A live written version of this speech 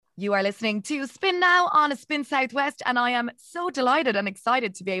You are listening to Spin Now on a Spin Southwest, and I am so delighted and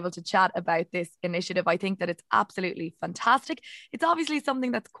excited to be able to chat about this initiative. I think that it's absolutely fantastic. It's obviously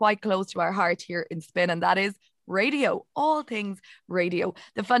something that's quite close to our heart here in Spin, and that is radio, all things radio.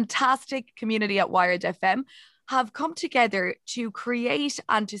 The fantastic community at Wired FM have come together to create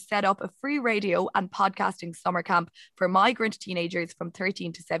and to set up a free radio and podcasting summer camp for migrant teenagers from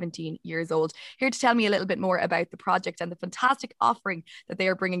 13 to 17 years old. Here to tell me a little bit more about the project and the fantastic offering that they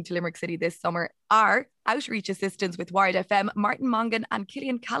are bringing to Limerick City this summer are outreach assistants with Wired FM, Martin Mongan and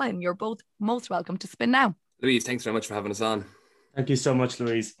Cillian Callahan. You're both most welcome to Spin Now. Louise, thanks very much for having us on. Thank you so much,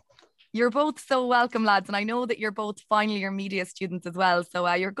 Louise. You're both so welcome, lads. And I know that you're both final year media students as well. So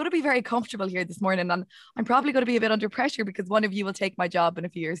you're going to be very comfortable here this morning. And I'm probably going to be a bit under pressure because one of you will take my job in a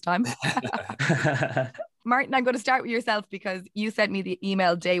few years' time. Martin, I'm going to start with yourself because you sent me the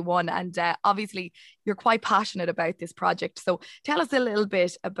email day one. And obviously, you're quite passionate about this project. So tell us a little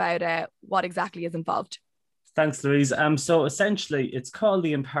bit about what exactly is involved. Thanks, Louise. So essentially, it's called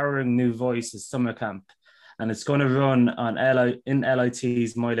the Empowering New Voices Summer Camp. And it's going to run on in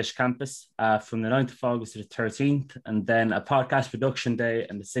LIT's Moylish campus from the 9th of August to the 13th, and then a podcast production day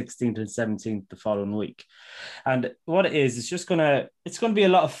on the 16th and 17th the following week. And what it is, it's going to be a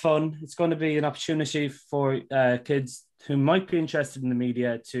lot of fun. It's going to be an opportunity for kids who might be interested in the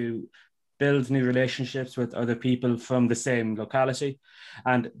media to build new relationships with other people from the same locality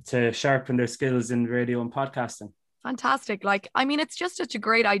and to sharpen their skills in radio and podcasting. Fantastic. It's just such a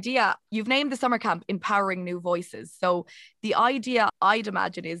great idea. You've named the summer camp Empowering New Voices. So the idea, I'd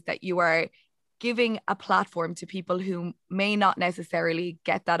imagine, is that you are giving a platform to people who may not necessarily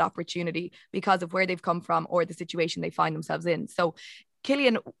get that opportunity because of where they've come from or the situation they find themselves in. So,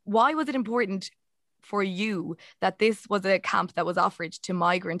 Cillian, why was it important for you that this was a camp that was offered to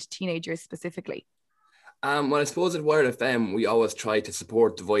migrant teenagers specifically? Well, I suppose at Wired FM, we always try to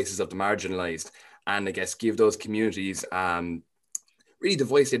support the voices of the marginalised and I guess give those communities really the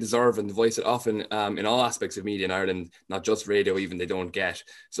voice they deserve and the voice that often in all aspects of media in Ireland, not just radio, even they don't get.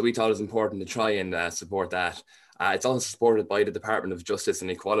 So we thought it was important to try and support that. It's also supported by the Department of Justice and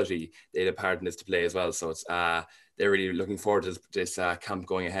Equality. They had a part in this to play as well. So it's they're really looking forward to this camp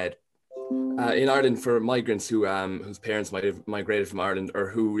going ahead. In Ireland, for migrants whose parents might have migrated from Ireland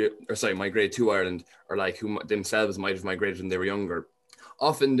migrated to Ireland, or who themselves might have migrated when they were younger.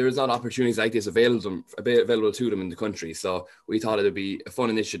 Often there's not opportunities like this available to them in the country. So we thought it would be a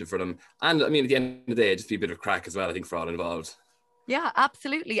fun initiative for them. And at the end of the day, it'd just be a bit of crack as well, I think, for all involved. Yeah,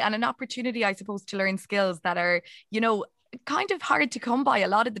 absolutely. And an opportunity, I suppose, to learn skills that are, kind of hard to come by a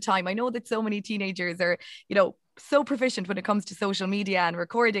lot of the time. I know that so many teenagers are, so proficient when it comes to social media and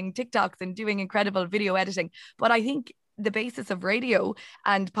recording TikToks and doing incredible video editing. But I think the basis of radio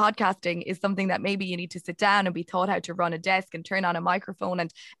and podcasting is something that maybe you need to sit down and be taught how to run a desk and turn on a microphone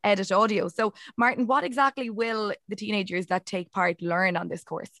and edit audio. So, Martin, what exactly will the teenagers that take part learn on this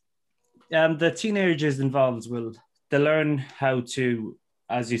course? The teenagers involved they learn how to,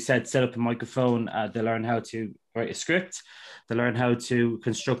 as you said, set up a microphone. They learn how to write a script. They learn how to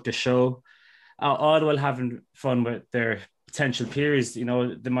construct a show. All while having fun with their potential peers. They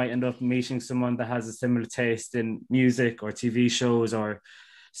might end up meeting someone that has a similar taste in music or TV shows or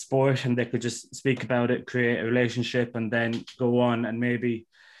sport, and they could just speak about it, create a relationship, and then go on and maybe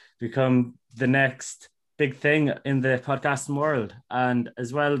become the next big thing in the podcasting world. And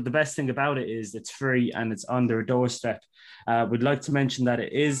as well, the best thing about it is it's free and it's on their doorstep. We'd like to mention that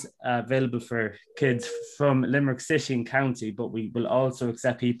it is available for kids from Limerick City and County, but we will also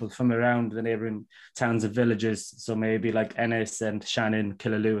accept people from around the neighbouring towns and villages, so maybe like Ennis and Shannon,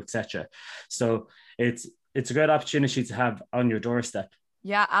 Killaloe, etc. So it's a great opportunity to have on your doorstep.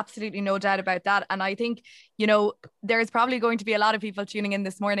 Yeah, absolutely. No doubt about that. And I think, there's probably going to be a lot of people tuning in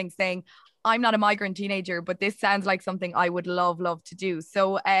this morning saying, I'm not a migrant teenager, but this sounds like something I would love to do.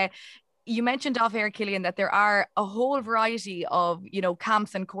 So you mentioned off air, Cillian, that there are a whole variety of,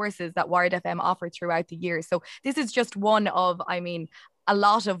 camps and courses that Wired FM offer throughout the year. So this is just one of, a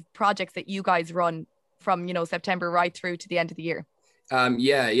lot of projects that you guys run from, September right through to the end of the year.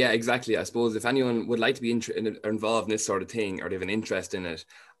 Yeah, exactly. I suppose if anyone would like to be involved in this sort of thing or they have an interest in it,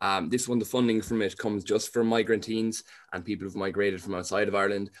 this one, the funding from it comes just for migrant teens and people who've migrated from outside of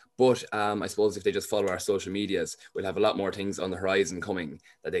Ireland. But I suppose if they just follow our social medias, we'll have a lot more things on the horizon coming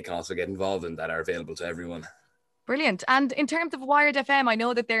that they can also get involved in that are available to everyone. Brilliant. And in terms of Wired FM, I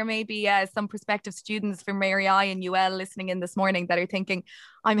know that there may be some prospective students from Mary I and UL listening in this morning that are thinking,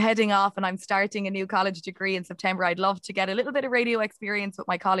 I'm heading off and I'm starting a new college degree in September. I'd love to get a little bit of radio experience with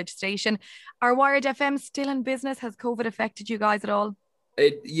my college station. Are Wired FM still in business? Has COVID affected you guys at all?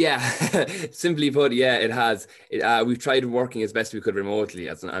 Yeah, simply put, yeah, it has. We've tried working as best we could remotely,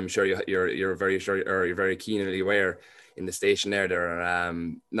 as I'm sure you're very sure, or you're very keenly aware. In the station there are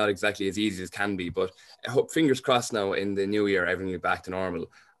not exactly as easy as can be, but I hope, fingers crossed, now in the new year everything will be back to normal,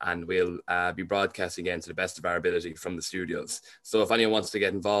 and we'll be broadcasting again to the best of our ability from the studios. So if anyone wants to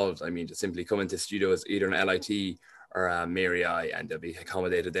get involved, I mean, just simply come into studios either in LIT or Mary I, and they'll be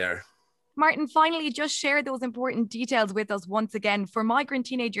accommodated there. Martin, finally, just share those important details with us once again for migrant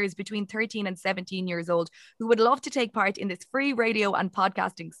teenagers between 13 and 17 years old who would love to take part in this free radio and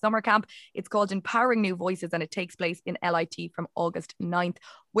podcasting summer camp. It's called Empowering New Voices, and it takes place in LIT from August 9th.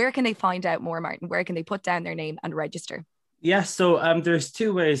 Where can they find out more, Martin? Where can they put down their name and register? Yes, so there's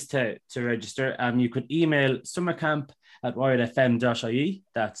two ways to register. You could email summercamp@wiredfm.ie.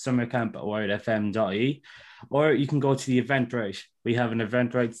 That's summercamp@wiredfm.ie. Or you can go to the Eventbrite. We have an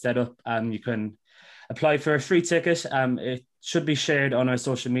Eventbrite set up. You can apply for a free ticket. It should be shared on our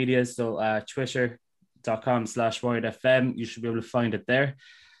social media. So twitter.com/wiredfm. You should be able to find it there.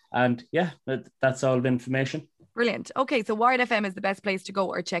 And yeah, that's all the information. Brilliant. Okay, so Wired FM is the best place to go,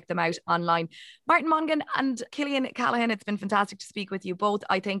 or check them out online. Martin Monaghan and Cillian Callahan, it's been fantastic to speak with you both.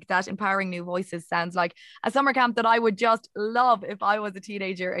 I think that Empowering New Voices sounds like a summer camp that I would just love if I was a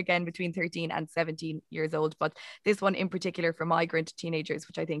teenager, again, between 13 and 17 years old. But this one in particular for migrant teenagers,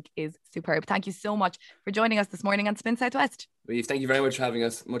 which I think is superb. Thank you so much for joining us this morning on Spin Southwest. Thank you very much for having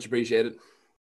us. Much appreciated.